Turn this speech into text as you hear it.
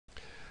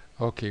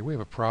Okay, we have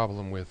a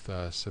problem with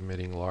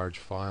submitting large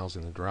files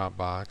in the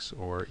Dropbox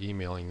or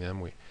emailing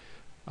them.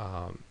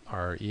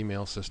 Our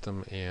email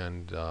system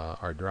and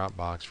our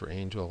Dropbox for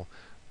Angel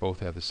both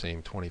have the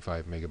same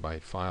 25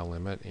 megabyte file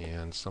limit,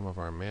 and some of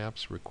our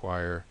maps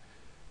require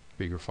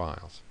bigger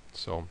files.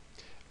 So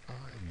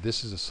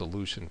this is a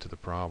solution to the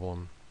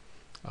problem.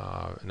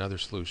 Another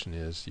solution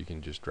is you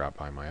can just drop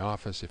by my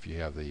office if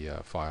you have the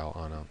file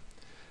on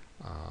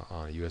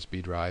a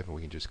USB drive, and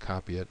we can just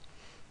copy it.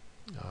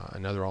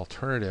 Another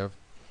alternative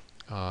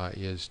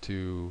is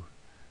to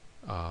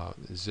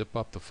zip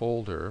up the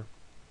folder,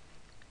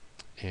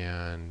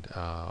 and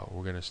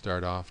we're going to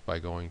start off by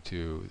going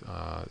to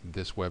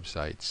this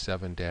website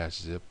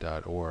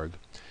 7-zip.org,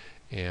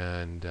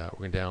 and we're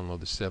going to download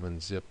the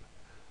 7-zip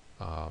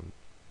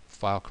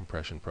file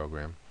compression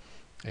program.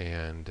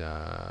 And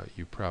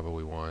you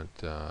probably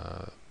want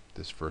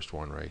this first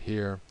one right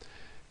here,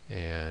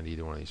 and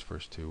either one of these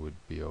first two would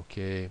be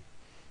okay.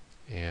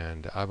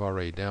 And I've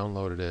already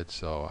downloaded it,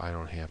 so I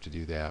don't have to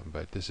do that,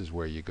 but this is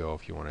where you go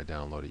if you want to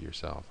download it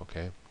yourself.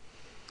 Okay,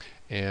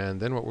 and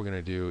then what we're going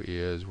to do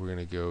is we're going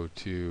to go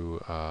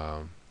to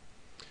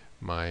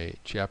my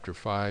chapter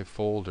 5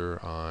 folder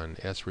on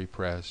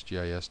SRepress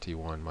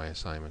GIST1 My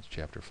Assignments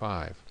chapter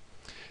 5,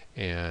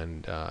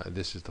 and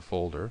this is the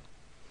folder,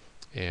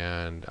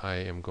 and I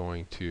am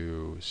going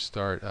to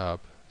start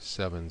up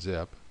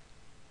 7-zip.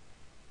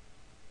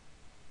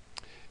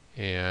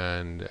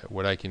 And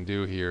what I can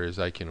do here is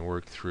I can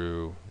work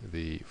through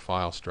the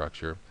file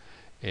structure,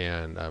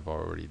 and I've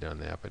already done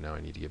that, but now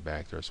I need to get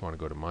back there. So I want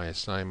to go to My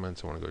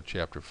Assignments, I want to go to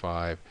chapter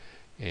 5,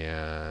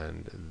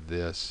 and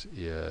this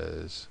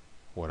is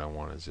what I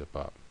want to zip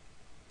up.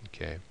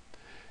 Okay,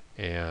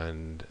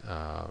 and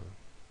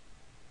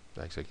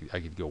actually I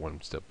could go one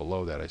step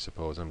below that, I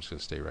suppose. I'm just going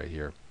to stay right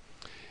here,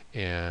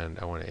 and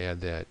I want to add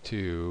that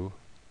to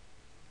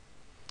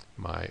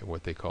my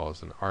what they call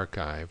as an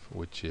archive,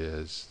 which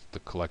is the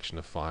collection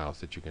of files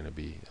that you're going to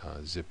be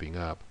zipping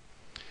up.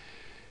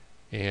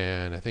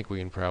 And I think we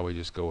can probably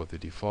just go with the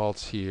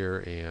defaults here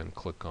and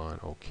click on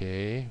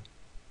OK.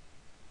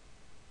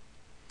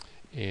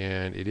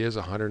 And it is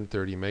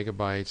 130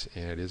 megabytes,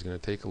 and it is going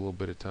to take a little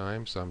bit of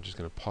time, so I'm just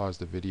going to pause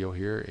the video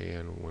here,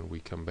 and when we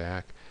come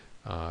back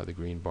the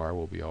green bar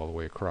will be all the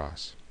way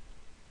across.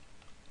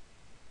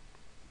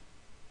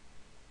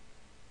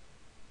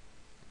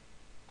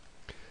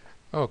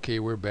 Okay,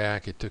 we're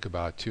back. It took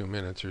about 2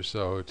 minutes or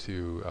so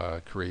to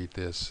create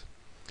this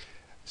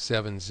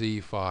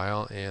 7Z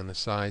file, and the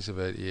size of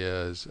it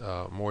is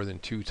more than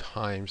 2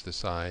 times the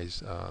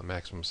size,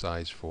 maximum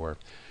size for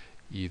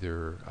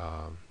either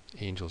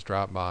Angel's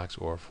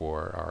Dropbox or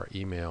for our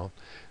email.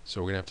 So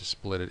we're going to have to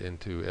split it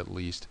into at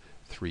least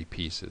 3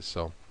 pieces.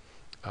 So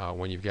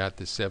when you've got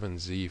the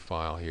 7Z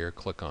file here,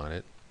 click on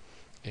it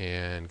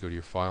and go to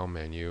your file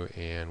menu,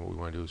 and what we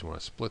want to do is we want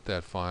to split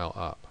that file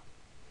up.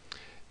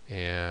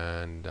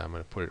 And I'm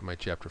going to put it in my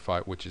chapter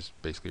 5, which is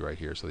basically right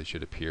here, so they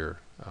should appear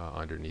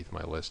underneath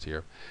my list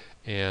here.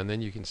 And then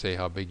you can say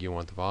how big you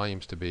want the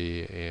volumes to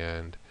be,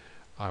 and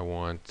I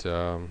want,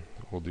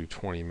 we'll do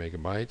 20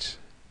 megabytes.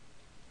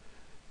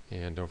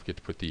 And don't forget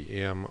to put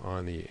the M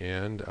on the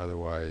end,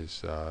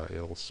 otherwise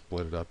it'll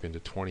split it up into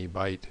 20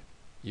 byte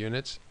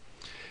units.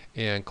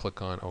 And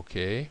click on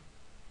OK.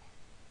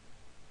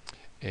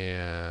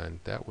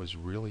 And that was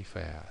really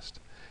fast.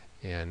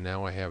 And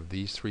now I have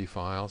these 3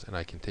 files, and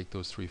I can take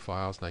those 3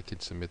 files and I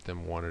can submit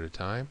them one at a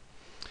time.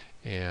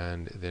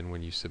 And then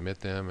when you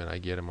submit them and I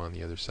get them on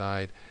the other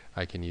side,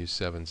 I can use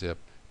 7-zip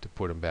to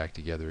put them back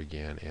together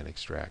again and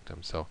extract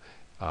them. So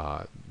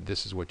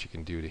this is what you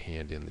can do to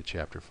hand in the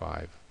chapter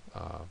 5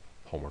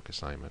 homework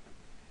assignment.